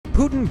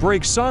Putin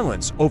breaks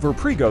silence over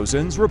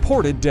Prigozhin's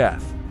reported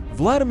death.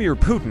 Vladimir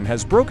Putin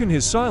has broken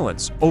his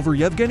silence over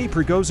Yevgeny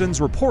Prigozhin's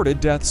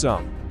reported death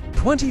some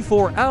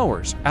 24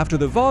 hours after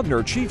the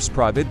Wagner chief's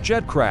private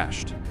jet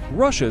crashed.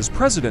 Russia's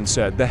president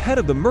said the head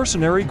of the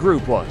mercenary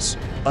group was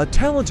a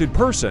talented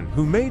person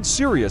who made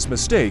serious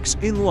mistakes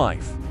in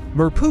life.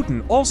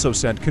 Putin also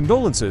sent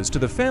condolences to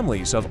the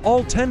families of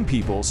all 10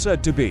 people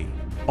said to be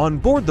on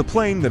board the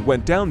plane that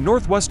went down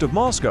northwest of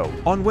Moscow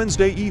on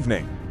Wednesday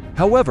evening.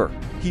 However,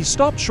 he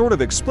stopped short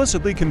of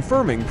explicitly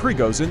confirming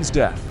Prigozhin's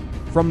death.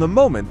 From the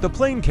moment the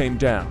plane came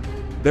down,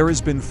 there has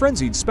been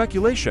frenzied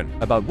speculation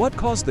about what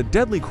caused the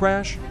deadly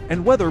crash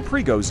and whether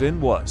Prigozhin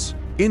was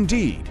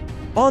indeed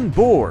on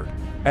board,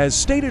 as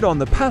stated on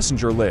the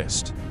passenger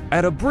list.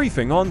 At a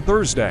briefing on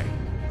Thursday,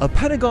 a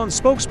Pentagon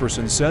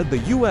spokesperson said the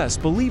U.S.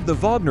 believed the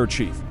Wagner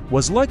chief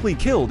was likely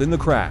killed in the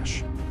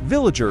crash.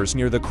 Villagers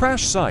near the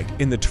crash site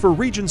in the Tver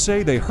region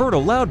say they heard a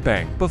loud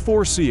bang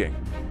before seeing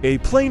a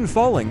plane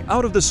falling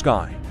out of the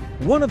sky.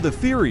 One of the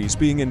theories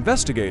being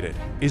investigated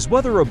is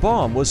whether a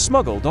bomb was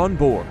smuggled on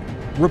board.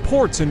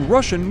 Reports in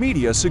Russian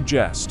media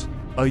suggest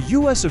a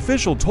U.S.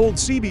 official told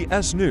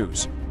CBS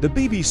News, the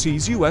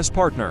BBC's U.S.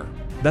 partner,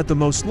 that the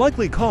most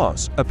likely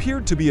cause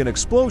appeared to be an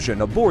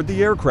explosion aboard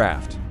the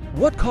aircraft.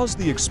 What caused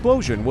the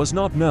explosion was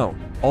not known,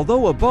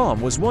 although a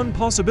bomb was one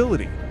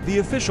possibility, the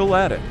official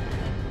added.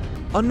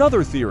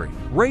 Another theory,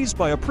 raised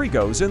by a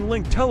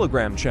Prigozhin-linked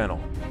Telegram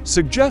channel,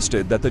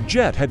 suggested that the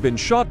jet had been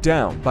shot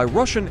down by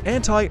Russian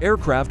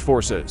anti-aircraft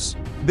forces.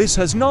 This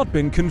has not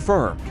been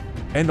confirmed,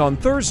 and on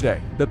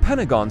Thursday, the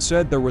Pentagon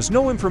said there was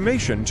no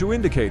information to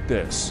indicate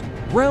this.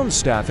 Ground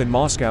staff in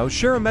Moscow's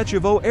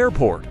Sheremetyevo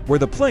Airport, where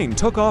the plane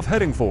took off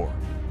heading for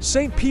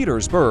St.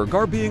 Petersburg,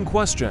 are being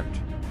questioned,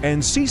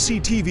 and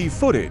CCTV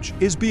footage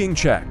is being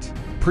checked.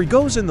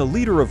 Prigozhin, the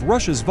leader of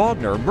Russia's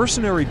Wagner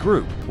mercenary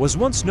group, was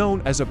once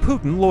known as a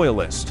Putin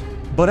loyalist.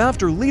 But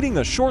after leading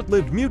a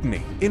short-lived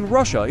mutiny in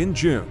Russia in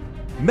June,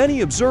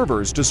 many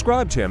observers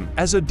described him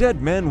as a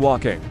dead man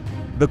walking.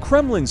 The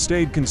Kremlin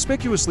stayed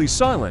conspicuously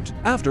silent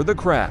after the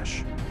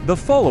crash. The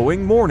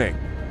following morning,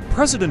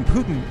 President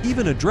Putin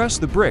even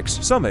addressed the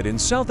BRICS summit in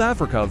South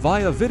Africa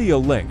via video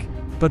link,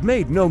 but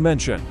made no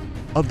mention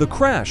of the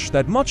crash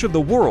that much of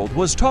the world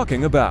was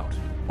talking about.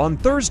 On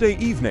Thursday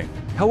evening,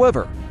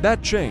 however,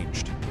 that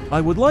changed. I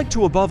would like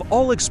to above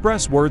all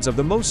express words of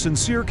the most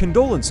sincere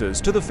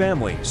condolences to the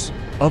families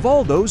of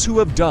all those who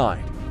have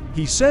died,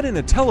 he said in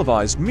a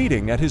televised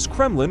meeting at his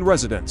Kremlin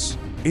residence.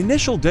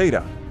 Initial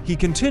data, he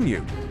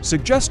continued,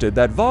 suggested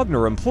that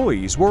Wagner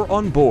employees were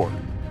on board.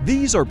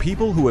 These are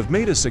people who have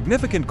made a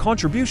significant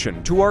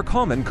contribution to our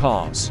common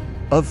cause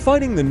of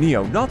fighting the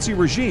neo-Nazi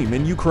regime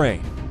in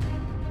Ukraine.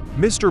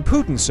 Mr.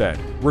 Putin said,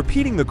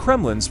 repeating the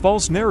Kremlin's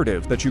false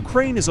narrative that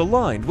Ukraine is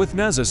aligned with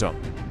Nazism.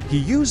 He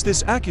used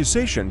this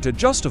accusation to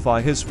justify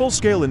his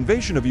full-scale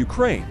invasion of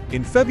Ukraine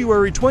in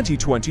February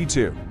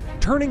 2022.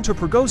 Turning to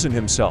Prigozhin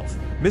himself,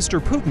 Mr.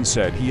 Putin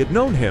said he had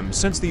known him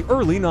since the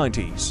early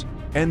 90s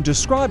and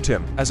described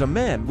him as a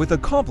man with a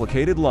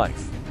complicated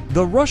life.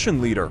 The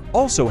Russian leader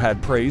also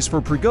had praise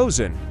for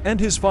Prigozhin and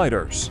his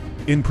fighters,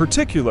 in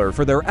particular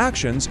for their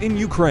actions in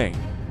Ukraine.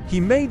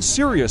 He made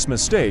serious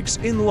mistakes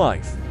in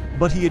life,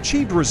 but he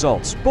achieved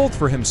results both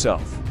for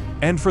himself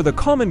and for the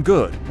common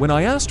good when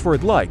I asked for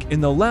it, like in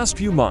the last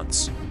few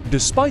months.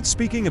 Despite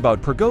speaking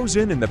about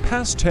Prigozhin in the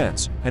past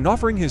tense and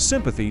offering his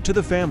sympathy to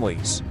the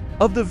families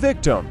of the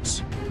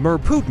victims,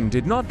 Putin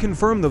did not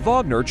confirm the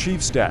Wagner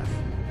chief's death.